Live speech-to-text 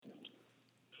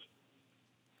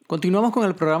Continuamos con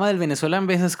el programa del Venezuelan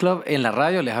Business Club en la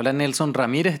radio. Les habla Nelson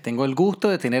Ramírez. Tengo el gusto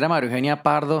de tener a María Eugenia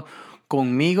Pardo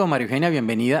conmigo. María Eugenia,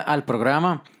 bienvenida al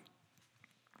programa.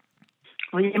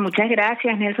 Oye, muchas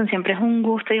gracias, Nelson. Siempre es un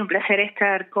gusto y un placer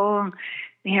estar con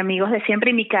mis amigos de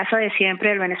siempre y mi casa de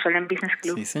siempre del Venezuelan Business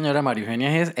Club. Sí, señora. María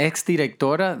Eugenia es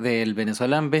exdirectora del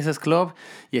Venezuelan Business Club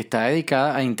y está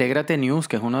dedicada a Intégrate News,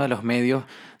 que es uno de los medios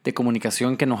de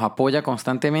comunicación que nos apoya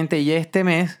constantemente. Y este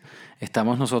mes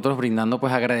estamos nosotros brindando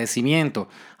pues agradecimiento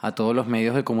a todos los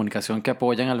medios de comunicación que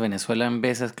apoyan al Venezuelan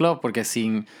Business Club, porque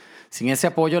sin ese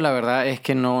apoyo la verdad es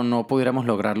que no pudiéramos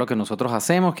lograr lo que nosotros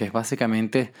hacemos, que es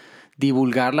básicamente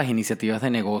divulgar las iniciativas de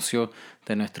negocio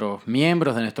de nuestros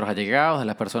miembros, de nuestros allegados, de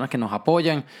las personas que nos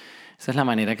apoyan. Esa es la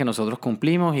manera que nosotros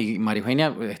cumplimos y María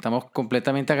Eugenia, estamos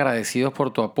completamente agradecidos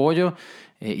por tu apoyo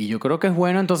y yo creo que es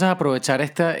bueno entonces aprovechar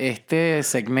este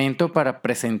segmento para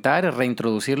presentar y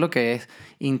reintroducir lo que es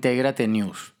Intégrate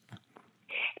News.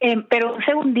 Pero un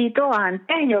segundito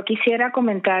antes, yo quisiera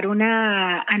comentar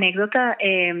una anécdota,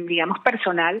 digamos,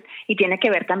 personal y tiene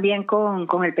que ver también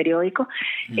con el periódico.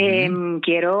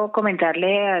 Quiero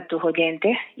comentarle a tus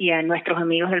oyentes y a nuestros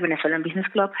amigos del Venezuelan Business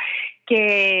Club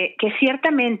que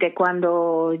ciertamente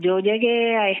cuando yo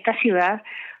llegué a esta ciudad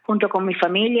junto con mi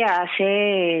familia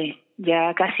hace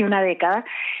ya casi una década,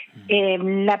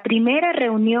 la primera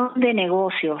reunión de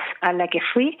negocios a la que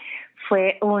fui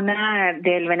fue una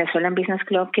del Venezuelan Business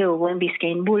Club que hubo en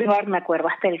Biscayne Boulevard, me acuerdo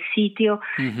hasta el sitio,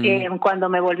 cuando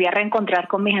me volví a reencontrar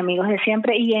con mis amigos de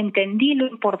siempre y entendí lo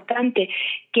importante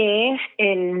que es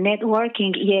el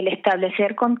networking y el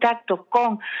establecer contacto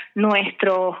con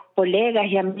nuestros colegas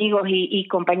y amigos y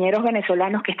compañeros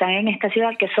venezolanos que están en esta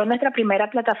ciudad, que son nuestra primera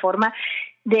plataforma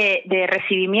de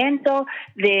recibimiento,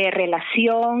 de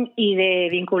relación y de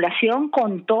vinculación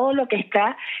con todo lo que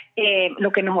está,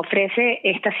 lo que nos ofrece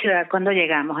esta ciudad cuando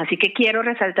llegamos. Así que quiero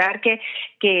resaltar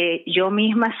que yo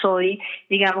misma soy,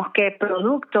 digamos que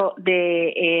producto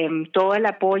de todo el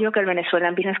apoyo que el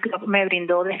Venezuelan Business Club me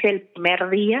brindó desde el primer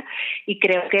día y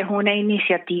creo que es una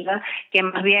iniciativa que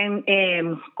más bien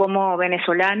como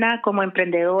venezolana, como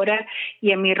emprendedora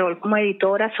y en mi rol como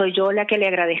editora soy yo la que le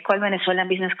agradezco al Venezuelan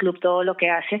Business Club todo lo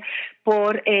que hace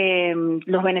por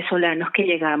los venezolanos que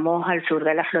llegamos al sur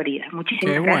de la Florida.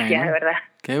 Muchísimas gracias, de verdad.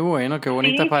 Qué bueno, qué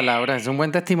bonitas palabras. Es un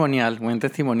buen testimonial,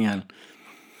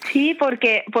 Sí,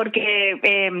 porque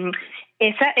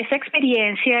esa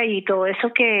experiencia y todo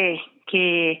eso que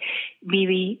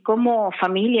viví como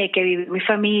familia y que mi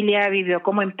familia vivió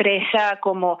como empresa,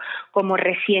 como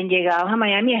recién llegados a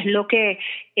Miami, es lo que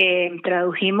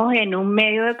tradujimos en un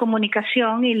medio de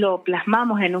comunicación y lo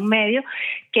plasmamos en un medio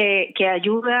que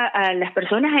ayuda a las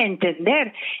personas a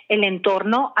entender el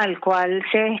entorno al cual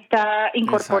se está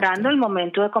incorporando al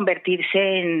momento de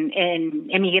convertirse en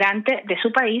emigrante de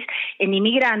su país, en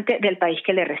inmigrante del país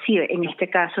que le recibe, en este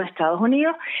caso Estados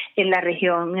Unidos, en la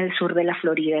región, en el sur de la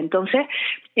Florida. Entonces,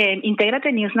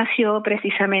 Intégrate News nació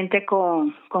precisamente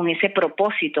con ese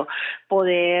propósito,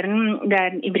 poder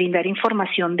dar y brindar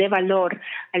información de valor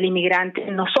al inmigrante,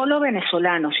 no solo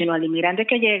venezolano, sino al inmigrante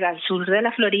que llega al sur de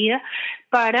la Florida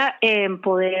para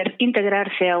poder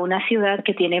integrarse a una ciudad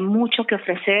que tiene mucho que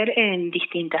ofrecer en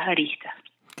distintas aristas.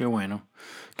 Qué bueno.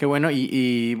 Qué bueno,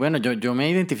 y bueno, yo me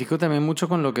identifico también mucho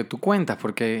con lo que tú cuentas,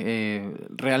 porque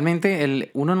realmente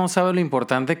uno no sabe lo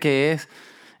importante que es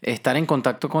estar en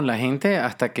contacto con la gente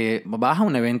hasta que vas a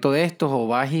un evento de estos o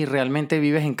vas y realmente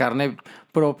vives en carne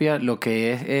propia lo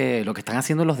que es lo que están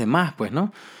haciendo los demás, pues,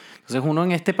 ¿no? Entonces uno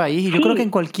en este país, y yo creo que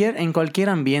en cualquier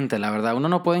ambiente, la verdad, uno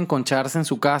no puede enconcharse en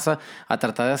su casa a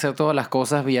tratar de hacer todas las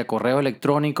cosas vía correo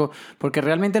electrónico, porque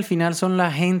realmente al final son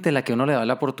la gente la que uno le da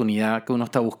la oportunidad que uno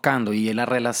está buscando y la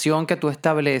relación que tú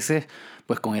estableces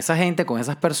pues con esa gente, con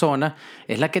esas personas,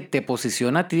 es la que te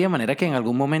posiciona a ti de manera que en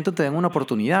algún momento te den una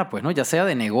oportunidad, pues, ¿no? Ya sea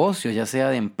de negocio, ya sea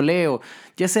de empleo,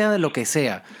 ya sea de lo que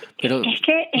sea. Pero es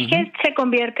que se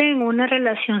convierte en una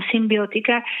relación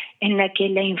simbiótica en la que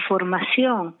la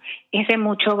información es de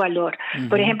mucho valor.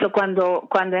 Por ejemplo, cuando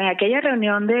en aquella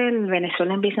reunión del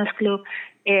Venezuelan Business Club,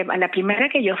 a la primera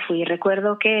que yo fui,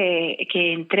 recuerdo que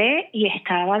entré y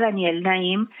estaba Daniel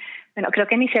Naim. Bueno, creo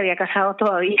que ni se había casado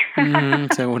todavía.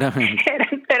 Seguramente.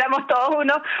 Éramos todos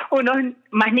unos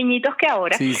más niñiñitos que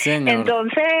ahora. Sí, señor.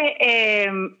 Entonces,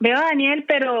 veo a Daniel,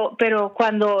 pero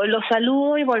cuando lo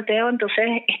saludo y volteo,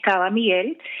 entonces estaba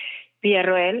Miguel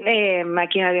Villarroel, a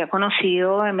quien había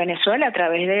conocido en Venezuela a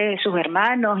través de sus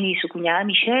hermanos y su cuñada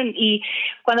Michelle. Y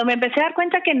cuando me empecé a dar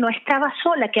cuenta que no estaba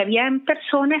sola, que había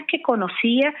personas que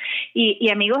conocía y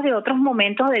amigos de otros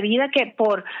momentos de vida que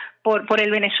por por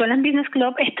el Venezuelan Business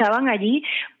Club estaban allí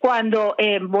cuando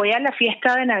voy a la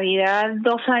fiesta de Navidad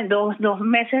dos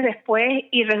meses después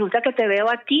y resulta que te veo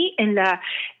a ti en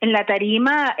la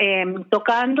tarima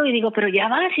tocando y digo, pero ya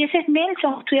va, si ese es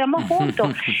Nelson, estudiamos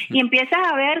juntos. Y empiezas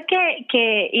a ver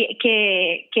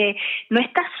que no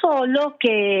estás solo,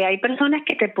 que hay personas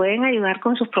que te pueden ayudar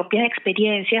con sus propias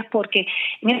experiencias, porque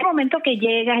en ese momento que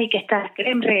llegas y que estás,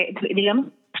 digamos,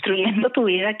 construyendo tu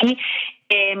vida aquí,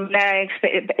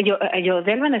 yo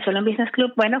del Venezuelan Business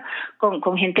Club, bueno,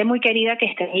 con gente muy querida que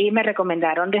está ahí, me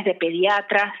recomendaron desde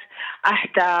pediatras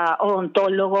hasta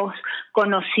odontólogos,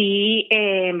 conocí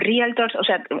realtors, o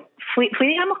sea, fui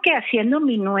digamos que haciendo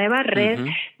mi nueva red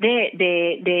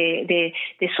de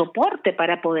soporte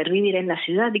para poder vivir en la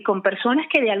ciudad y con personas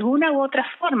que de alguna u otra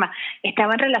forma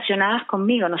estaban relacionadas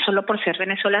conmigo, no solo por ser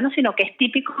venezolano, sino que es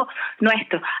típico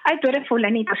nuestro. Ay, tú eres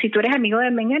fulanito, si tú eres amigo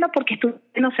de Mengano, porque tú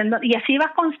no sé, y así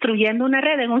vas construyendo una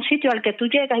red en un sitio al que tú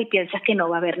llegas y piensas que no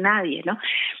va a haber nadie, ¿no?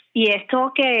 Y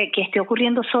esto que esté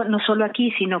ocurriendo no solo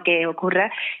aquí, sino que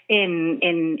ocurra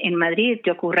en Madrid,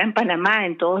 que ocurra en Panamá,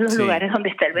 en todos los lugares donde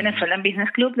está el Venezuelan Business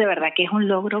Club, de verdad que es un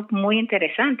logro muy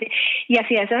interesante. Y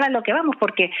hacia eso es a lo que vamos,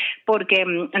 porque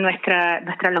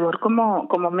nuestra labor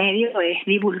como medio es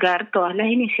divulgar todas las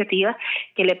iniciativas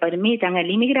que le permitan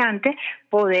al inmigrante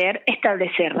poder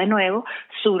establecer de nuevo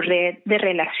su red de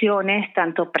relaciones,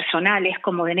 tanto personales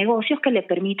como de negocios, que le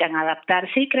permitan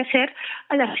adaptarse y crecer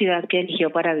a la ciudad que eligió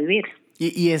para vivir.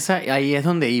 Y ahí es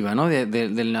donde iba, ¿no?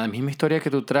 De la misma historia que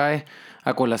tú traes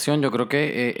a colación, yo creo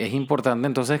que es importante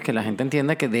entonces que la gente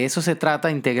entienda que de eso se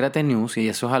trata Intégrate News, y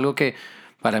eso es algo que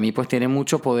para mí pues tiene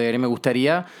mucho poder. Y me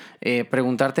gustaría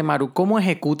preguntarte, Maru, ¿cómo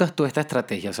ejecutas tú esta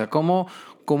estrategia? O sea, ¿cómo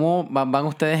van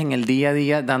ustedes en el día a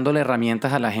día dándole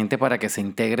herramientas a la gente para que se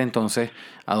integre entonces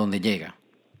a donde llega?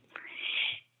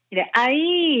 Mira,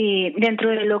 hay dentro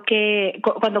de lo que,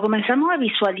 cuando comenzamos a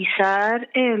visualizar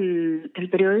el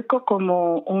periódico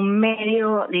como un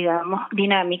medio, digamos,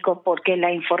 dinámico, porque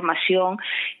la información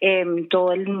en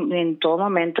todo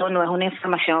momento no es una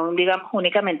información, digamos,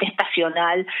 únicamente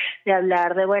estacional, de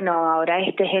hablar de, bueno, ahora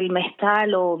este es el mes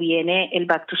tal, o viene el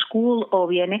back to school,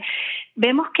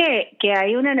 vemos que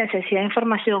hay una necesidad de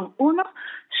información,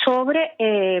 sobre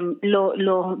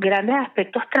los grandes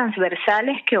aspectos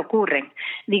transversales que ocurren.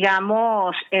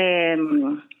 Digamos,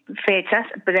 fechas,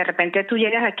 de repente tú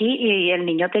llegas aquí y el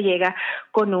niño te llega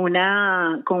con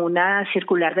una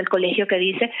circular del colegio que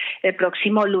dice el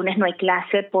próximo lunes no hay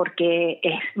clase porque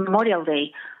es Memorial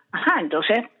Day. Ajá,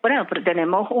 entonces, bueno, pero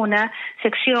tenemos una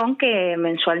sección que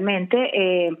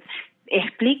mensualmente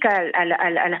explica a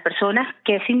las personas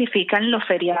qué significan los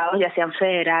feriados, ya sean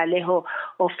federales o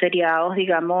feriados,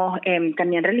 digamos,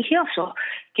 también religiosos,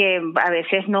 que a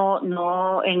veces no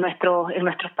en nuestros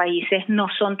países no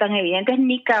son tan evidentes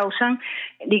ni causan,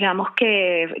 digamos,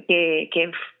 que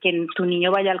tu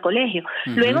niño vaya al colegio.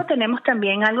 Uh-huh. Luego tenemos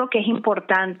también algo que es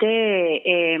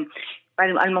importante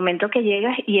al momento que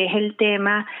llegas, y es el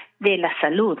tema de la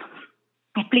salud.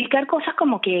 Explicar cosas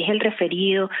como qué es el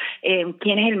referido,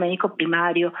 quién es el médico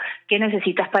primario, qué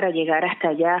necesitas para llegar hasta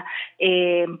allá,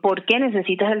 por qué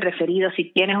necesitas el referido, si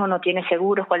tienes o no tienes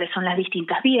seguros, cuáles son las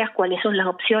distintas vías, cuáles son las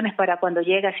opciones para cuando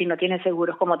llegas, si no tienes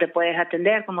seguros, cómo te puedes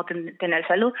atender, cómo tener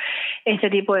salud, ese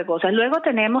tipo de cosas. Luego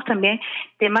tenemos también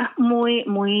temas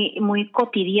muy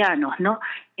cotidianos, ¿no?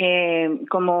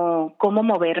 Como cómo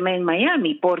moverme en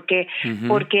Miami, porque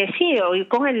sí, hoy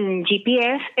con el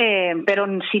GPS, pero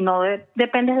si no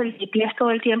dependes del GPS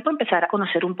todo el tiempo, empezar a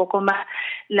conocer un poco más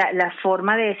la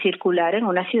forma de circular en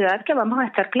una ciudad que, vamos a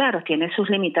estar claros, tiene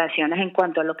sus limitaciones en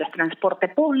cuanto a lo que es transporte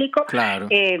público, claro.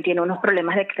 Tiene unos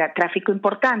problemas de tráfico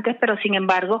importantes, pero sin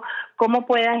embargo, cómo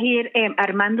puedas ir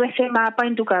armando ese mapa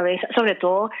en tu cabeza, sobre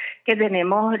todo que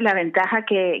tenemos la ventaja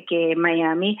que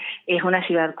Miami es una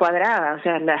ciudad cuadrada, o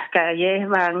sea, las calles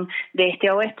van de este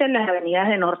a oeste, las avenidas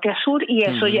de norte a sur, y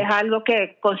eso ya es algo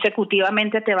que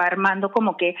consecutivamente te va armando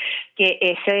como que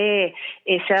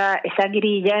esa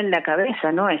grilla en la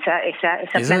cabeza, ¿no? Esa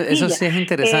plantilla. Eso sí es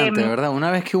interesante, ¿verdad? Una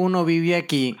vez que uno vive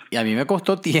aquí, y a mí me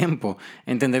costó tiempo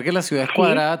entender que la ciudad es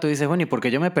cuadrada, tú dices, bueno, ¿y por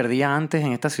qué yo me perdía antes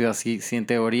en esta ciudad? Si en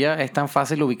teoría es tan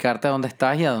fácil ubicarte a dónde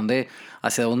estás y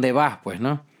hacia dónde vas, pues,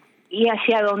 ¿no? Y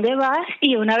hacia dónde vas,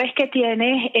 y una vez que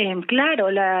tienes claro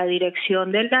la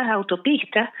dirección de las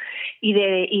autopistas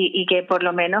y que por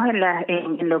lo menos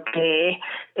en lo que es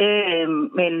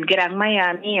el Gran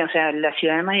Miami, o sea, la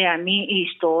ciudad de Miami y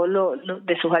todo lo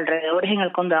de sus alrededores en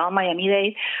el condado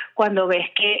Miami-Dade, cuando ves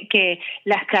que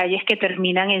las calles que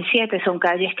terminan en 7 son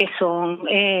calles que son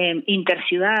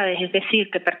interciudades, es decir,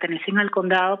 que pertenecen al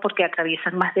condado porque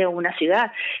atraviesan más de una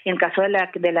ciudad. En el caso de la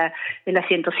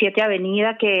 107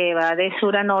 Avenida, que va de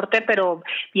sur a norte, pero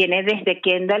viene desde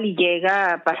Kendall y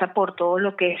pasa por todo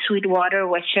lo que es Sweetwater,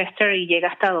 Westchester y llega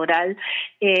hasta Doral.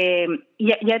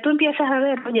 Ya tú empiezas a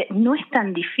ver, oye, no es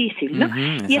tan difícil, ¿no?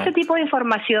 Y ese tipo de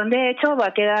información, de hecho,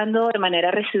 va quedando de manera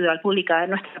residual publicada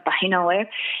en nuestra página web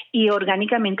y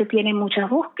orgánicamente tiene muchas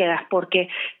búsquedas, porque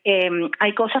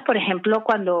hay cosas, por ejemplo,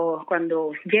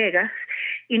 cuando llegas,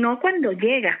 y no cuando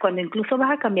llegas, cuando incluso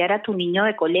vas a cambiar a tu niño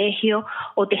de colegio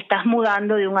o te estás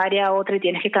mudando de un área a otra y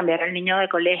tienes que cambiar al niño de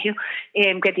colegio,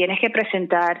 que tienes que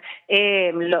presentar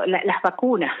las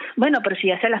vacunas. Bueno, pero si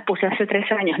ya se las puse hace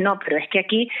 3 años, no, pero es que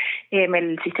aquí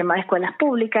el sistema de escuelas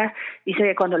públicas dice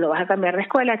que cuando lo vas a cambiar de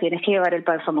escuela tienes que llevar el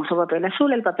famoso papel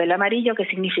azul, el papel amarillo, que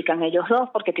significan ellos dos,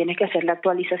 porque tienes que hacer la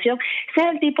actualización. Ese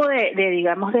es el tipo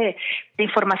de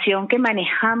información que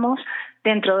manejamos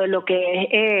dentro de lo que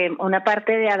es una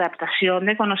parte de adaptación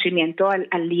de conocimiento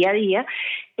al día a día.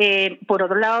 Por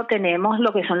otro lado, tenemos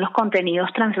lo que son los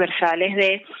contenidos transversales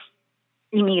de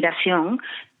inmigración,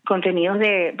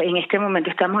 en este momento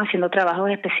estamos haciendo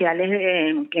trabajos especiales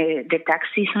de tax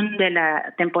season, de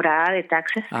la temporada de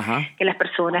taxes, que las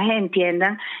personas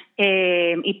entiendan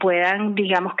y puedan,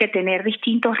 digamos, que tener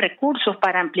distintos recursos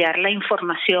para ampliar la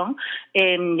información,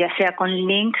 ya sea con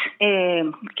links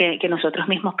que nosotros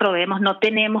mismos proveemos. No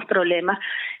tenemos problemas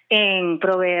en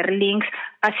proveer links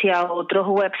hacia otros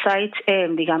websites,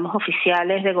 digamos,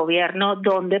 oficiales de gobierno,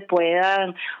 donde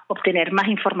puedan obtener más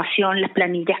información, las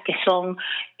planillas que son,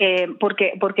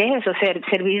 porque es eso,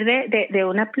 servir de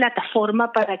una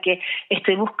plataforma para que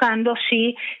estoy buscando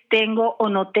si tengo o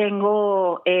no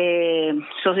tengo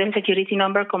Social Security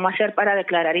Number, cómo hacer para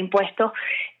declarar impuestos,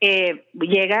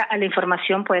 llega a la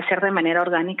información, puede ser de manera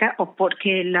orgánica o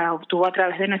porque la obtuvo a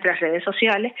través de nuestras redes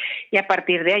sociales, y a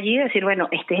partir de allí decir, bueno,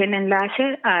 este es el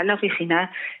enlace a la oficina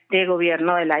de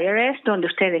gobierno del IRS, donde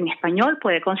usted en español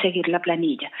puede conseguir la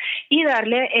planilla y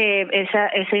darle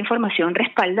esa información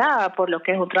respaldada por lo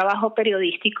que es un trabajo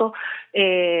periodístico,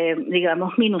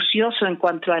 digamos, minucioso en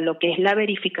cuanto a lo que es la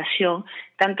verificación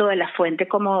tanto de la fuente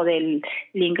como del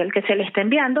link al que se le está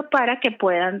enviando, para que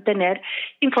puedan tener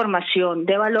información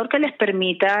de valor que les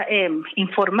permita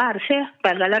informarse,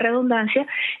 valga la redundancia,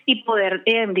 y poder,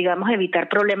 digamos, evitar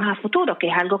problemas a futuro, que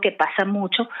es algo que pasa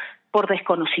mucho por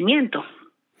desconocimiento.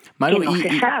 Maru, que no se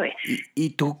sabe.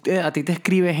 Y tú, a ti te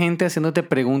escribe gente haciéndote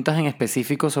preguntas en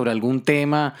específico sobre algún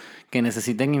tema que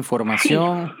necesiten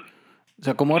información. Sí. O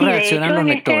sea, ¿cómo Sí, reaccionan de hecho, los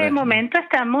lectores?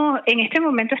 en este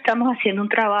momento estamos haciendo un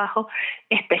trabajo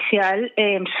especial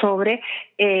sobre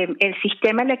el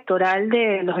sistema electoral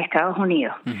de los Estados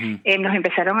Unidos. Nos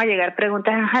empezaron a llegar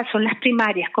preguntas, son las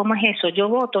primarias, ¿cómo es eso? ¿Yo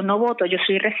voto, no voto? ¿Yo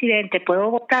soy residente, puedo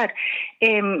votar?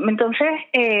 Entonces,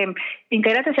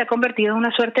 Intégrate se ha convertido en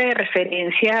una suerte de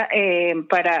referencia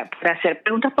para hacer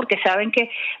preguntas, porque saben que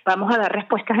vamos a dar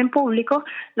respuestas en público.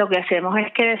 Lo que hacemos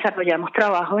es que desarrollamos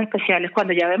trabajos especiales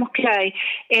cuando ya vemos que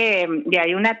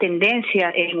hay una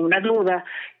tendencia en una duda,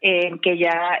 que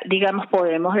ya, digamos,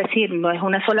 podemos decir, no es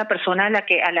una sola persona a la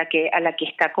que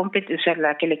está o sea,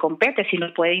 la que le compete,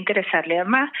 sino puede interesarle a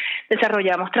más.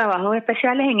 Desarrollamos trabajos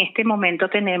especiales. En este momento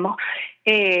tenemos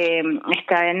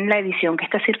está en la edición que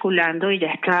está circulando y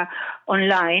ya está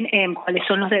online, cuáles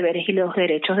son los deberes y los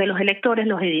derechos de los electores,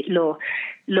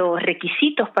 los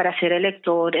requisitos para ser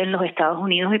elector en los Estados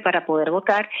Unidos y para poder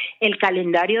votar, el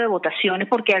calendario de votaciones,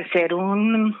 porque al ser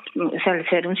un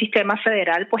sistema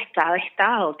federal, pues cada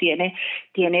estado tiene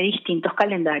distintos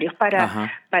calendarios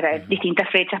para distintas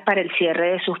fechas para el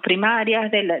cierre de sus primarias,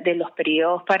 de los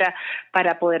periodos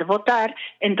para poder votar.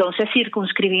 Entonces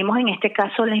circunscribimos en este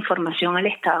caso la información al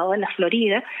estado de la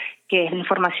Florida, que es la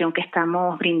información que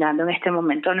estamos brindando en este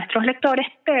momento a nuestros lectores,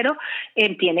 pero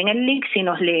tienen el link si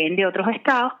nos leen de otros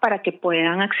estados para que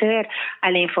puedan acceder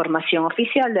a la información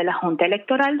oficial de la Junta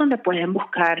Electoral, donde pueden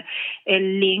buscar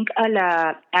el link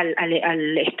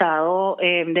al estado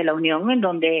de la Unión en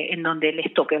donde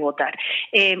les toque votar.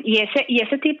 Y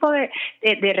ese tipo de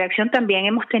reacción también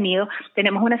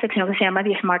tenemos una sección que se llama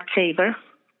The Smart Saver.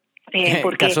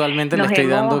 Casualmente le estoy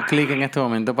dando clic en este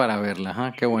momento para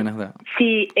verla. Qué buena está.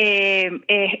 Sí,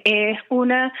 es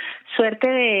una suerte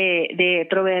de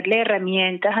proveerle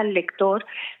herramientas al lector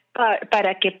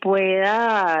para que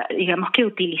pueda, digamos, que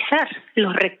utilizar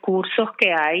los recursos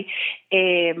que hay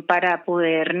para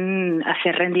poder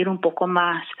hacer rendir un poco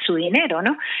más su dinero,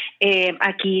 ¿no?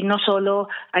 Aquí no solo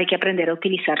hay que aprender a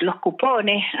utilizar los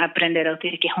cupones, aprender a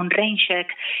utilizar, que es un rain check,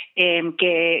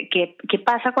 ¿qué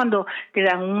pasa cuando te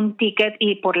dan un ticket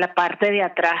y por la parte de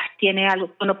atrás tiene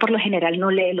algo? Uno por lo general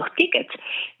no lee los tickets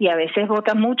y a veces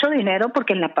bota mucho dinero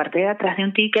porque en la parte de atrás de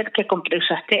un ticket que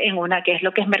usaste en una, que es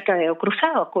lo que es mercadeo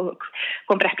cruzado,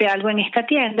 compraste algo en esta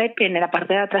tienda y en la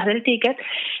parte de atrás del ticket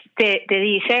te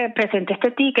dice presente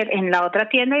este ticket en la otra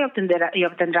tienda y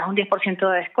obtendrás un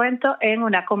 10% de descuento en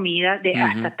una comida de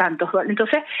hasta tantos dólares.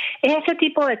 Entonces, es ese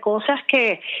tipo de cosas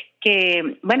que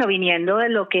bueno, viniendo de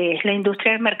lo que es la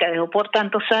industria del mercadeo por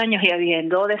tantos años y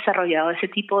habiendo desarrollado ese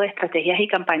tipo de estrategias y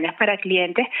campañas para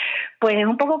clientes, pues es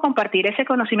un poco compartir ese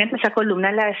conocimiento. Esa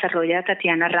columna la desarrolla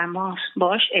Tatiana Ramos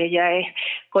Bosch. Ella es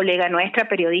colega nuestra,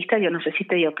 periodista. Yo no sé si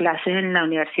te dio clases en la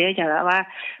universidad, ella daba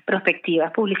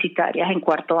perspectivas publicitarias en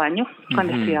cuarto año,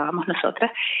 cuando estudiábamos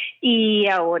nosotras, y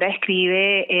ahora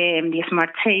escribe The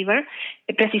Smart Saver,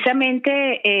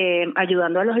 precisamente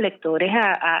ayudando a los lectores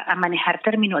a manejar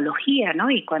terminología, ¿no?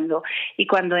 Y cuando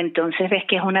entonces ves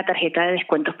que es una tarjeta de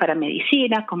descuentos para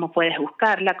medicina, cómo puedes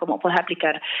buscarla, cómo puedes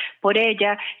aplicar por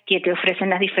ella, qué te ofrecen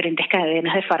las diferentes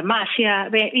cadenas de farmacia,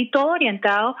 y todo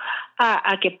orientado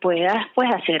a que puedas pues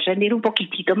hacer rendir un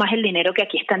poquitito más el dinero que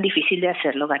aquí es tan difícil de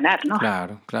hacerlo ganar, ¿no?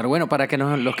 Claro. Bueno, para que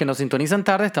los que nos sintonizan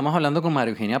tarde, estamos hablando con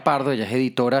María Eugenia Pardo. Ella es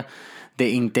editora de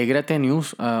Intégrate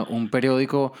News, un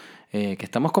periódico que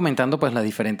estamos comentando pues las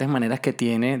diferentes maneras que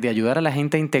tiene de ayudar a la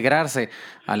gente a integrarse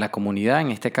a la comunidad,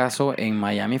 en este caso en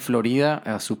Miami, Florida,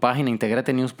 a su página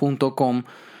integratenews.com.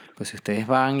 Pues si ustedes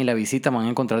van y la visitan van a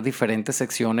encontrar diferentes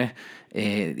secciones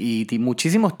y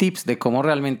muchísimos tips de cómo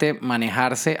realmente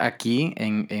manejarse aquí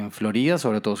en Florida,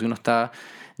 sobre todo si uno está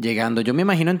llegando. Yo me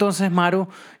imagino entonces, Maru,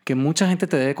 que mucha gente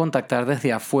te debe contactar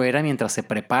desde afuera mientras se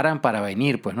preparan para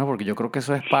venir, pues, ¿no? Porque yo creo que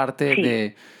eso es parte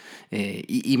de...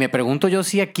 Y me pregunto yo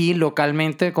si aquí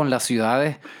localmente con las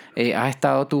ciudades has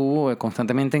estado tú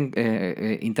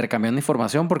constantemente intercambiando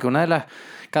información, porque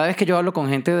cada vez que yo hablo con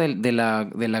gente de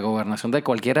la gobernación de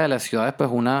cualquiera de las ciudades, pues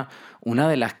una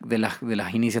de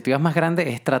las iniciativas más grandes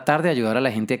es tratar de ayudar a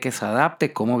la gente a que se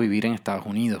adapte cómo vivir en Estados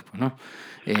Unidos, pues, ¿no?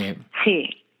 Sí.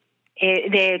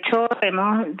 De hecho,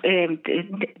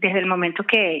 desde el momento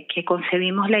que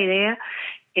concebimos la idea,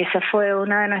 esa fue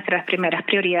una de nuestras primeras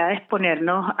prioridades,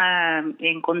 ponernos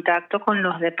en contacto con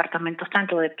los departamentos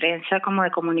tanto de prensa como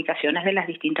de comunicaciones de las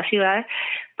distintas ciudades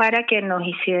para que nos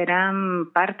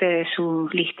hicieran parte de su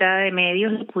lista de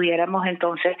medios y pudiéramos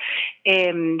entonces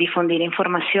difundir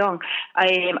información.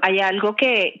 Hay algo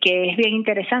que es bien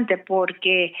interesante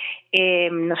porque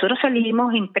nosotros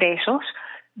salimos impresos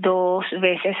 2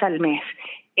 veces al mes.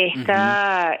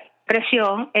 Esta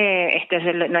presión, esta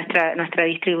es nuestra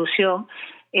distribución.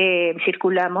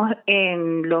 Circulamos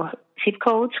en los zip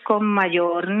codes con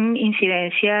mayor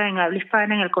incidencia en habla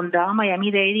hispana en el condado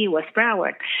Miami-Dade y West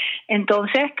Broward.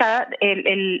 Entonces,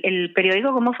 el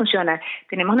periódico, ¿cómo funciona?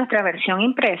 Tenemos nuestra versión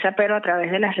impresa, pero a través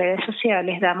de las redes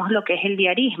sociales damos lo que es el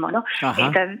diarismo, ¿no?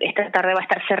 Esta tarde va a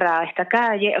estar cerrada esta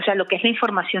calle, o sea, lo que es la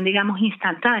información, digamos,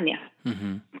 instantánea.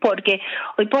 Porque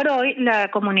hoy por hoy la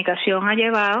comunicación ha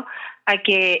llevado a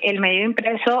que el medio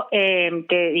impreso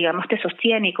te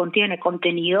sostiene y contiene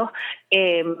contenidos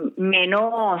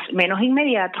menos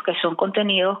inmediatos, que son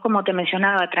contenidos, como te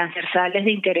mencionaba, transversales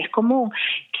de interés común,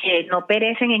 que no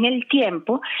perecen en el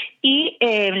tiempo, y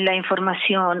la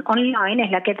información online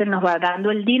es la que nos va dando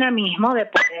el dinamismo de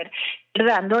poder ir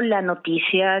dando la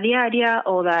noticia diaria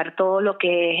o dar todo lo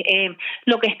que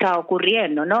está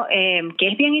ocurriendo, ¿no? Que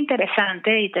es bien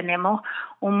interesante y tenemos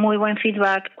un muy buen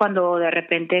feedback cuando de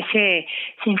repente se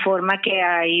informa que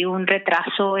hay un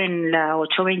retraso en la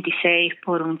 826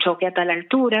 por un choque a tal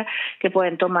altura, que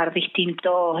pueden tomar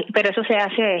pero eso se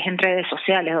hace en redes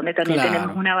sociales, donde también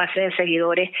tenemos una base de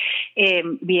seguidores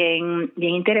bien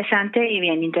interesante y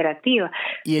bien interactiva.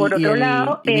 Por otro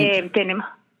lado, tenemos...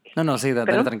 No, sí,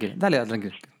 dale tranquilo. Dale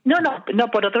tranquilo. No,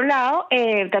 por otro lado,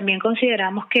 también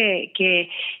consideramos que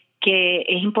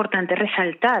es importante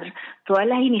resaltar todas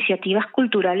las iniciativas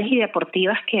culturales y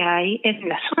deportivas que hay en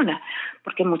la zona,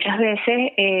 porque muchas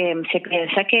veces se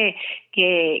piensa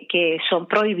que son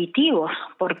prohibitivos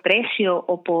por precio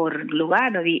o por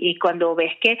lugar, y cuando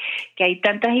ves que hay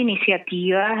tantas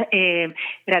iniciativas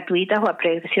gratuitas o a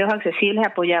precios accesibles,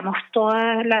 apoyamos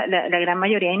toda la gran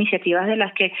mayoría de iniciativas de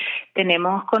las que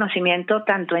tenemos conocimiento,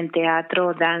 tanto en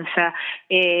teatro, danza,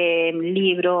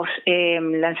 libros,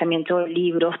 lanzamiento de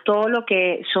libros, todo lo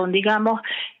que son, digamos,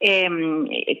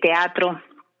 teatro,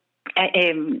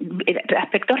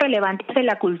 aspectos relevantes de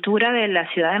la cultura de la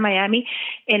ciudad de Miami,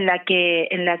 en la que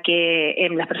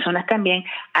las personas también,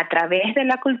 a través de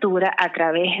la cultura, a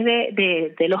través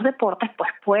de los deportes, pues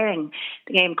pueden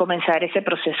comenzar ese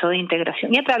proceso de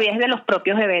integración. Y a través de los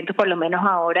propios eventos, por lo menos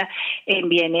ahora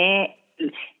viene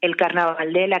el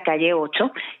carnaval de la calle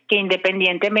 8, que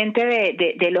independientemente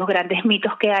de los grandes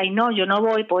mitos que hay, no, yo no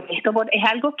voy por esto, es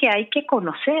algo que hay que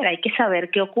conocer, hay que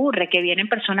saber qué ocurre, que vienen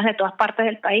personas de todas partes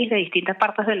del país, de distintas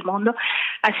partes del mundo,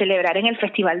 a celebrar en el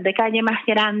festival de calle más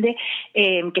grande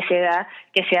que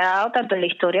se ha dado tanto en la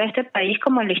historia de este país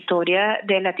como en la historia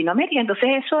de Latinoamérica.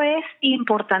 Entonces eso es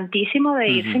importantísimo de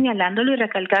ir señalándolo y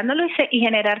recalcándolo y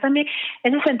generar también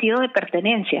ese sentido de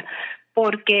pertenencia,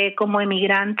 porque como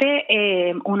emigrante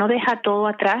uno deja todo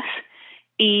atrás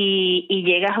y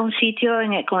llegas a un sitio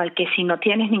con el que si no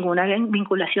tienes ninguna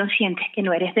vinculación sientes que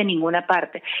no eres de ninguna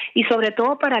parte. Y sobre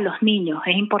todo para los niños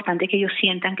es importante que ellos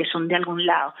sientan que son de algún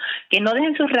lado, que no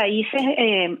dejen sus raíces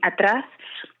atrás.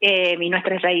 Y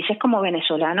nuestras raíces como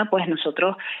venezolanos, pues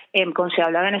nosotros con Se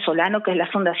Habla Venezolano, que es la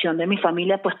fundación de mi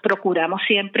familia, pues procuramos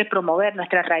siempre promover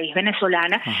nuestra raíz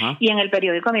venezolana. Y en el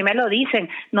periódico a mí me lo dicen,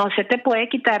 no se te puede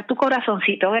quitar tu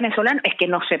corazoncito venezolano. Es que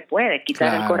no se puede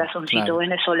quitar el corazoncito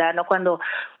venezolano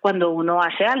cuando uno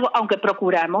hace algo, aunque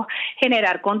procuramos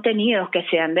generar contenidos que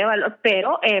sean de valor,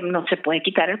 pero no se puede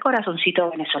quitar el corazoncito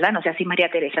venezolano. O sea, si María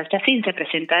Teresa Chacín se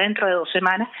presenta dentro de 2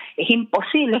 semanas, es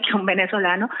imposible que un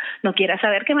venezolano no quiera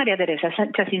saber que María Teresa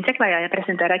Chacín se vaya a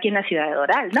presentar aquí en la ciudad de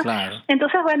Doral, ¿no? Claro.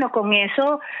 Entonces, bueno, con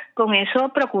eso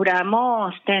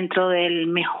procuramos, dentro del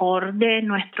mejor de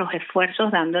nuestros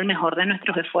esfuerzos, dando el mejor de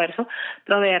nuestros esfuerzos,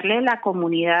 proveerle a la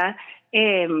comunidad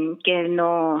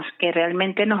que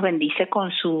realmente nos bendice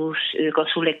con su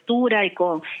lectura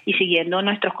y siguiendo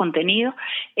nuestros contenidos,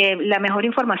 la mejor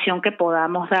información que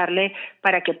podamos darle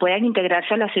para que puedan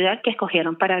integrarse a la ciudad que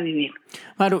escogieron para vivir.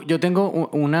 Maru, yo tengo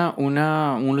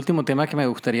un último tema que me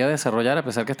gustaría desarrollar, a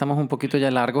pesar que estamos un poquito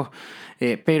ya largos,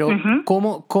 pero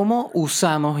 ¿cómo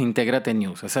usamos Intégrate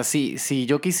News? O sea, si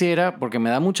yo quisiera, porque me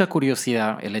da mucha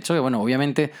curiosidad el hecho de, bueno,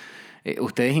 obviamente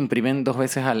ustedes imprimen 2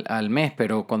 veces al mes,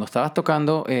 pero cuando estabas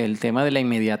tocando el tema de la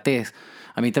inmediatez,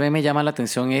 a mí también me llama la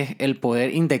atención es el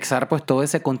poder indexar pues todo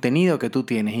ese contenido que tú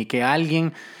tienes y que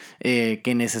alguien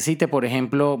que necesite, por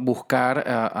ejemplo, buscar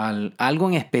algo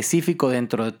en específico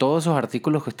dentro de todos esos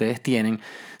artículos que ustedes tienen,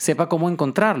 sepa cómo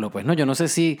encontrarlo. Pues no, yo no sé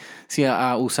si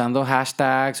usando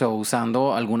hashtags o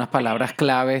usando algunas palabras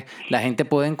claves, la gente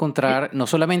puede encontrar no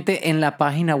solamente en la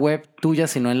página web tuya,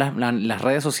 sino en las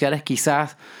redes sociales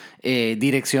quizás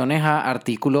direcciones a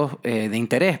artículos de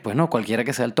interés, pues no, cualquiera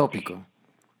que sea el tópico.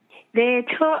 De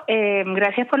hecho,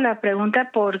 gracias por la pregunta,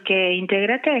 porque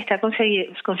Intégrate está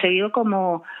conseguido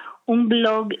como un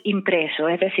blog impreso,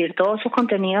 es decir, todos sus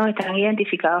contenidos están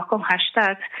identificados con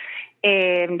hashtags,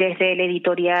 desde el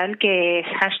editorial, que es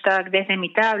hashtag desde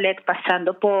mi tablet,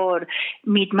 pasando por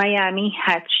Meet Miami,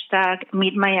 hashtag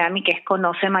Meet Miami, que es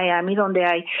Conoce Miami, donde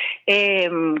hay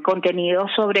contenido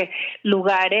sobre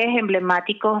lugares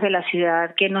emblemáticos de la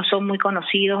ciudad que no son muy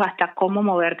conocidos, hasta cómo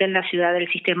moverte en la ciudad,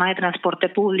 el sistema de transporte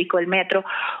público, el metro,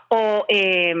 o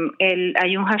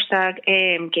hay un hashtag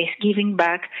que es Giving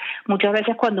Back. Muchas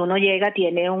veces cuando uno llega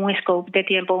tiene un scope de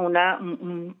tiempo,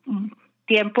 un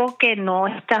tiempo que no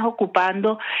estás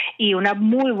ocupando, y una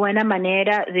muy buena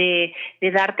manera de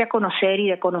darte a conocer y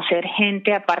de conocer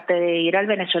gente, aparte de ir al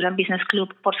Venezuelan Business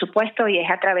Club, por supuesto, y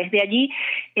es a través de allí,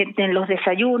 en los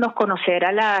desayunos, conocer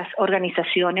a las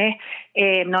organizaciones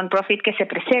non-profit que se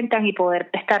presentan y poder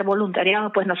prestar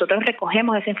voluntariado. Pues nosotros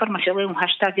recogemos esa información en un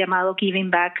hashtag llamado Giving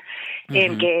Back,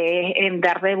 que es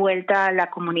dar de vuelta a la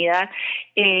comunidad,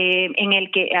 en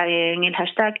el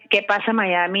hashtag ¿Qué pasa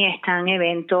Miami? Están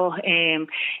eventos,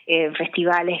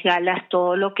 festivales, galas,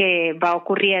 todo lo que va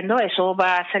ocurriendo, eso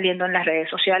va saliendo en las redes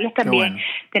sociales. También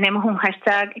tenemos un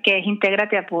hashtag que es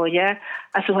Intégrate, apoya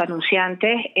a sus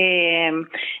anunciantes.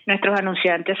 Nuestros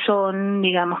anunciantes son,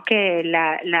 digamos que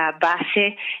la base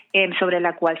sobre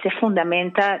la cual se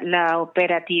fundamenta la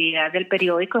operatividad del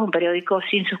periódico. Es un periódico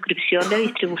sin suscripción, de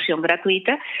distribución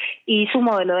gratuita, y su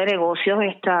modelo de negocios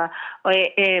está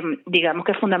digamos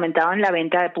que fundamentado en la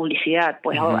venta de publicidad.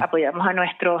 Pues apoyamos a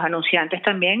nuestros anunciantes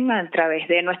también a través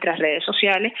de nuestras redes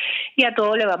sociales, y a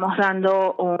todo le vamos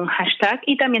dando un hashtag,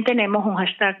 y también tenemos un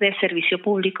hashtag de servicio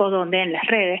público, donde en las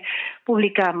redes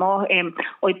publicamos,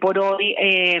 hoy por hoy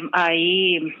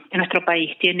en nuestro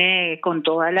país tiene, con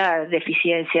toda la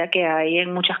deficiencia que hay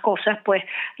en muchas cosas, pues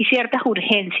hay ciertas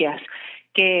urgencias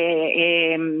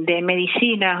de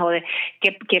medicinas o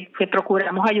que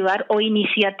procuramos ayudar, o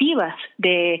iniciativas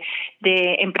de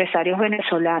empresarios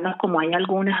venezolanos, como hay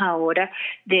algunas ahora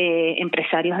de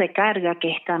empresarios de carga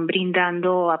que están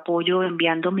brindando apoyo,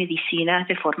 enviando medicinas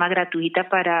de forma gratuita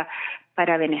para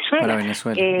Venezuela. Para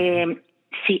Venezuela.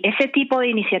 Sí, ese tipo de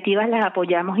iniciativas las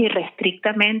apoyamos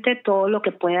irrestrictamente, todo lo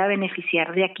que pueda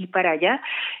beneficiar de aquí para allá,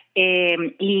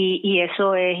 y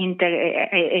eso es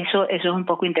un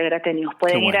poco Intégrate News.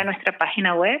 Pueden ir a nuestra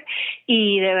página web,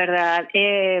 y de verdad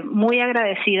muy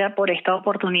agradecida por esta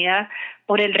oportunidad,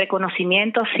 por el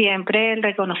reconocimiento, siempre el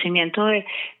reconocimiento de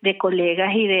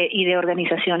colegas y de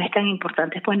organizaciones tan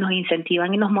importantes, pues nos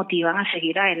incentivan y nos motivan a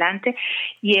seguir adelante.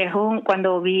 Y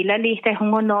cuando vi la lista, es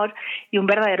un honor y un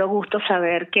verdadero gusto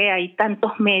saber que hay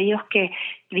tantos medios que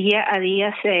día a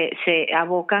día se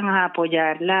abocan a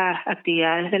apoyar las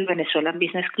actividades del Venezuelan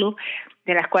Business Club,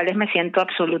 de las cuales me siento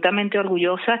absolutamente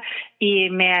orgullosa, y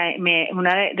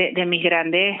una de mis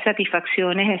grandes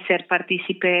satisfacciones es ser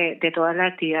partícipe de todas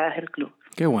las actividades del club.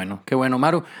 Qué bueno.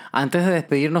 Maru, antes de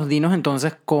despedirnos, dinos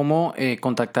entonces cómo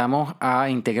contactamos a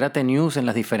Intégrate News en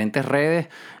las diferentes redes.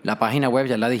 La página web,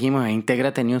 ya la dijimos, es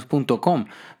integratenews.com,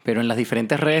 pero en las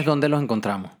diferentes redes, ¿dónde los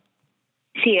encontramos?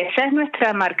 Sí, esa es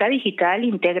nuestra marca digital,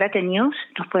 Intégrate News.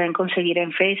 Nos pueden conseguir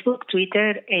en Facebook,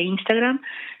 Twitter e Instagram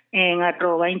en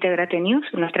 @Intégrate News,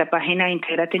 nuestra página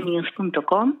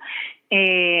integratenews.com,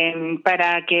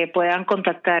 para que puedan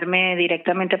contactarme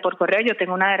directamente por correo. Yo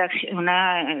tengo una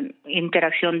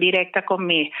interacción directa con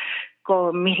mis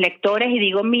lectores, y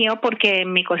digo mío porque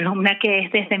en mi columna, que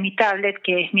es desde mi tablet,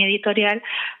 que es mi editorial,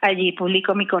 allí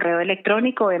publico mi correo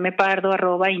electrónico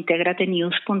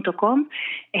mpardo@integratenews.com.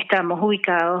 Estamos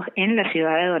ubicados en la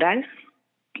ciudad de Doral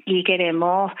y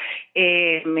queremos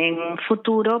en un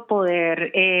futuro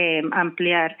poder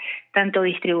ampliar tanto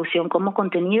distribución como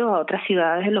contenido a otras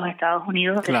ciudades de los Estados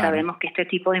Unidos, donde sabemos que este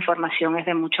tipo de información es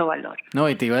de mucho valor. No,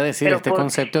 y te iba a decir, pero este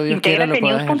concepto, Dios quiera, lo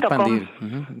puedas expandir.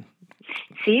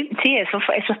 Sí, eso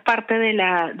es parte de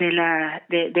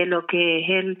lo que es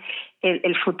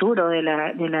el futuro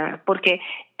porque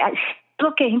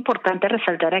lo que es importante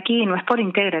resaltar aquí, y no es por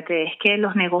Intégrate, es que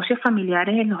los negocios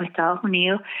familiares en los Estados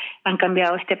Unidos han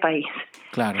cambiado este país.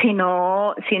 Claro. Si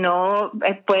no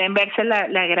pueden verse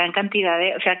la gran cantidad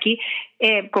o sea, aquí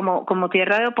como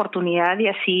tierra de oportunidad, y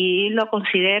así lo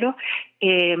considero,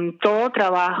 todo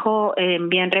trabajo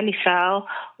bien realizado,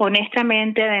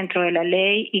 honestamente, dentro de la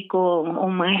ley y con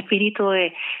un espíritu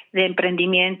de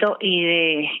emprendimiento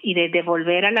y de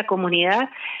devolver a la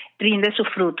comunidad, rinde sus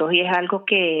frutos, y es algo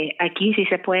que aquí sí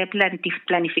se puede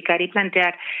planificar y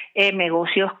plantear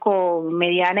negocios con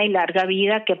mediana y larga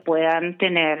vida que puedan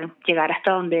llegar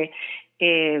hasta donde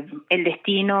el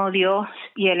destino, Dios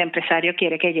y el empresario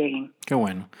quiere que lleguen. Qué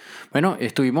bueno. Bueno,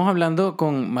 estuvimos hablando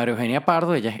con María Eugenia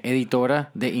Pardo, ella es editora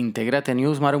de Intégrate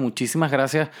News. Maru, muchísimas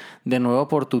gracias de nuevo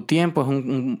por tu tiempo. Es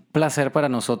un placer para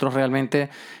nosotros realmente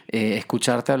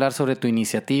escucharte hablar sobre tu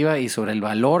iniciativa y sobre el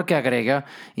valor que agrega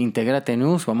Intégrate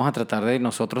News. Vamos a tratar de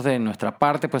nosotros, de nuestra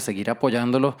parte, pues seguir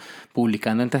apoyándolos,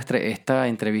 publicando esta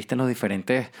entrevista en los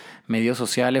diferentes medios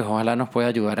sociales. Ojalá nos pueda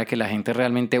ayudar a que la gente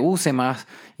realmente use más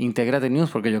Intégrate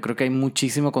News, porque yo creo que hay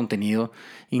muchísimo contenido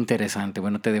interesante.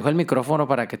 Bueno, te dejo el micrófono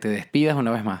para que te despidas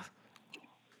una vez más.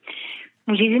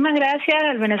 Muchísimas gracias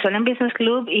al Venezuelan Business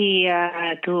Club y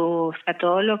a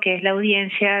todo lo que es la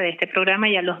audiencia de este programa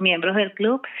y a los miembros del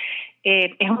club.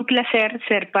 Es un placer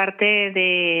ser parte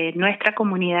de nuestra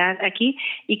comunidad aquí,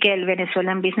 y que el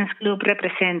Venezuelan Business Club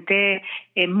represente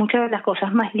muchas de las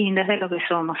cosas más lindas de lo que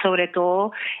somos, sobre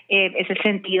todo ese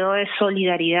sentido de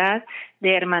solidaridad,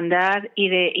 de hermandad y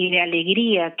de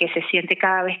alegría que se siente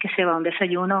cada vez que se va a un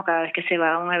desayuno o cada vez que se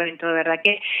va a un evento. De verdad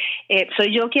que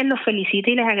soy yo quien los felicita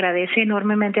y les agradece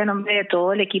enormemente a nombre de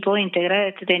todo el equipo de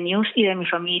Intégrate News y de mi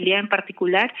familia en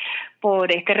particular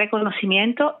por este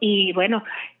reconocimiento, y bueno,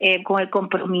 con el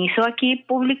compromiso aquí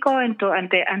público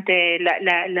ante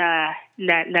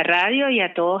la radio y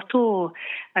a toda tu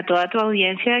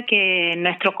audiencia, que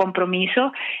nuestro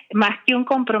compromiso, más que un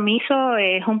compromiso,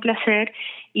 es un placer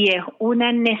y es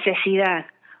una necesidad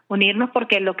unirnos,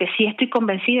 porque lo que sí estoy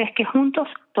convencida es que juntos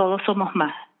todos somos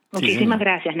más. Muchísimas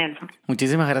gracias, Nelson.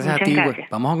 Muchísimas gracias a ti. Gracias.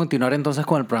 Vamos a continuar entonces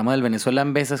con el programa del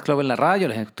Venezuelan Business Club en la radio.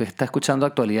 Usted está escuchando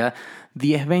Actualidad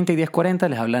 1020 y 1040.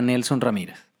 Les habla Nelson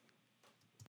Ramírez.